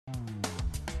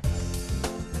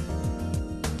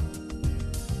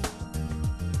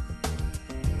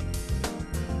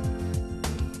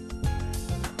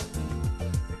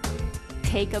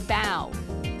take a bow.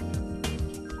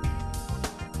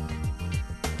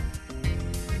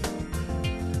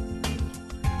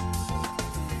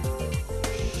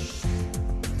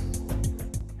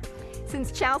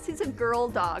 Since Chelsea's a girl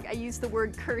dog, I use the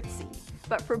word curtsy,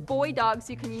 but for boy dogs,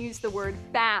 you can use the word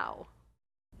bow.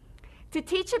 To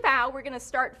teach a bow, we're going to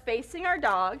start facing our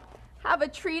dog, have a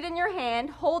treat in your hand,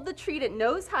 hold the treat at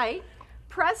nose height,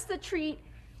 press the treat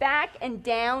back and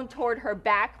down toward her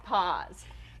back paws.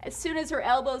 As soon as her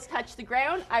elbows touch the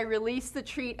ground, I release the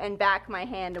treat and back my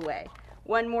hand away.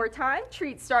 One more time,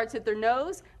 treat starts at their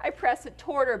nose, I press it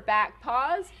toward her back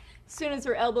paws. As soon as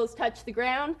her elbows touch the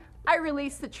ground, I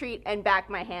release the treat and back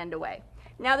my hand away.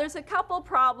 Now there's a couple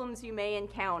problems you may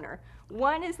encounter.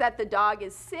 One is that the dog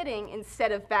is sitting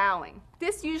instead of bowing.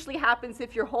 This usually happens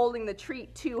if you're holding the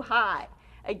treat too high.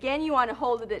 Again, you want to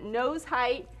hold it at nose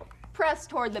height, press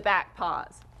toward the back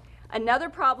paws. Another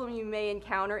problem you may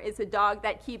encounter is a dog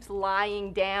that keeps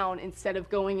lying down instead of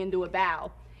going into a bow.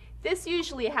 This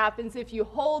usually happens if you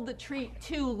hold the treat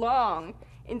too long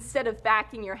instead of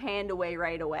backing your hand away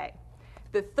right away.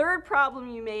 The third problem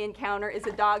you may encounter is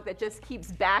a dog that just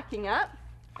keeps backing up.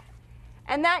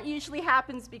 And that usually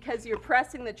happens because you're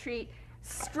pressing the treat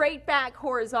straight back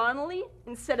horizontally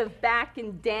instead of back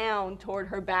and down toward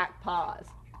her back paws.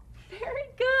 Very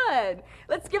good.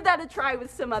 Let's give that a try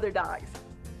with some other dogs.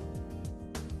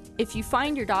 If you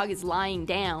find your dog is lying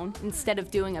down instead of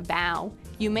doing a bow,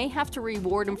 you may have to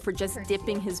reward him for just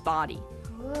dipping his body.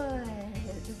 Good.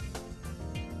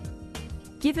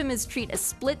 Give him his treat a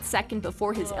split second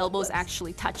before his elbows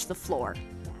actually touch the floor.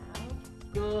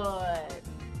 Good.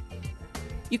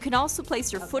 You can also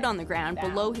place your foot on the ground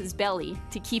below his belly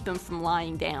to keep him from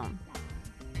lying down.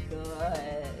 Good.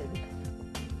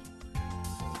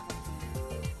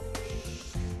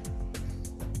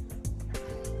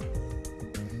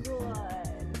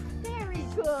 Good. Very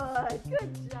good.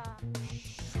 Good job.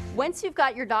 Once you've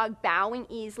got your dog bowing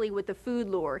easily with the food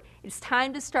lure, it's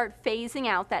time to start phasing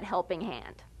out that helping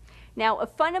hand. Now, a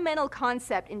fundamental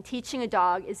concept in teaching a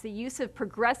dog is the use of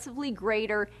progressively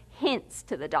greater hints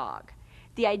to the dog.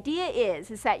 The idea is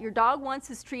that your dog wants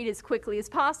his treat as quickly as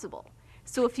possible.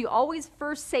 So if you always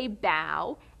first say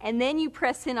bow and then you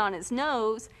press in on his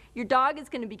nose, your dog is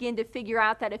going to begin to figure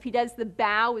out that if he does the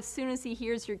bow as soon as he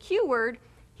hears your cue word,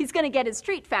 he's going to get his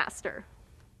treat faster.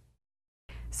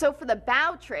 So for the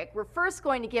bow trick, we're first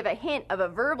going to give a hint of a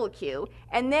verbal cue,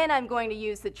 and then I'm going to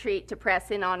use the treat to press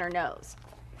in on her nose.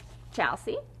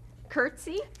 Chelsea,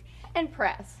 curtsy, and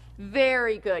press.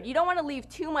 Very good. You don't want to leave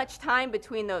too much time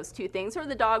between those two things or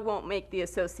the dog won't make the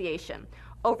association.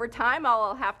 Over time, all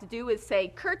I'll have to do is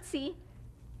say curtsy,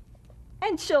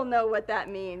 and she'll know what that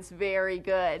means. Very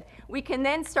good. We can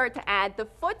then start to add the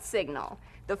foot signal.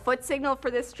 The foot signal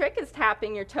for this trick is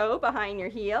tapping your toe behind your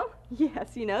heel.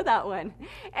 Yes, you know that one.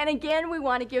 And again, we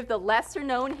want to give the lesser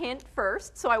known hint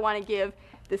first. So I want to give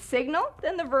the signal,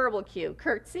 then the verbal cue.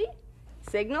 Curtsy,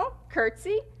 signal,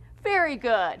 curtsy. Very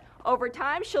good. Over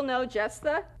time, she'll know just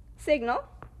the signal.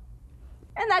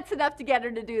 And that's enough to get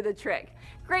her to do the trick.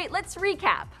 Great, let's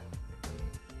recap.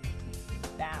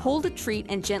 Hold a treat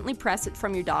and gently press it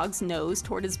from your dog's nose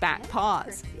toward his back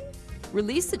paws.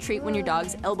 Release the treat when your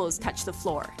dog's elbows touch the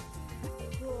floor.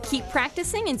 Keep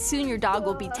practicing and soon your dog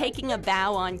will be taking a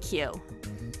bow on cue.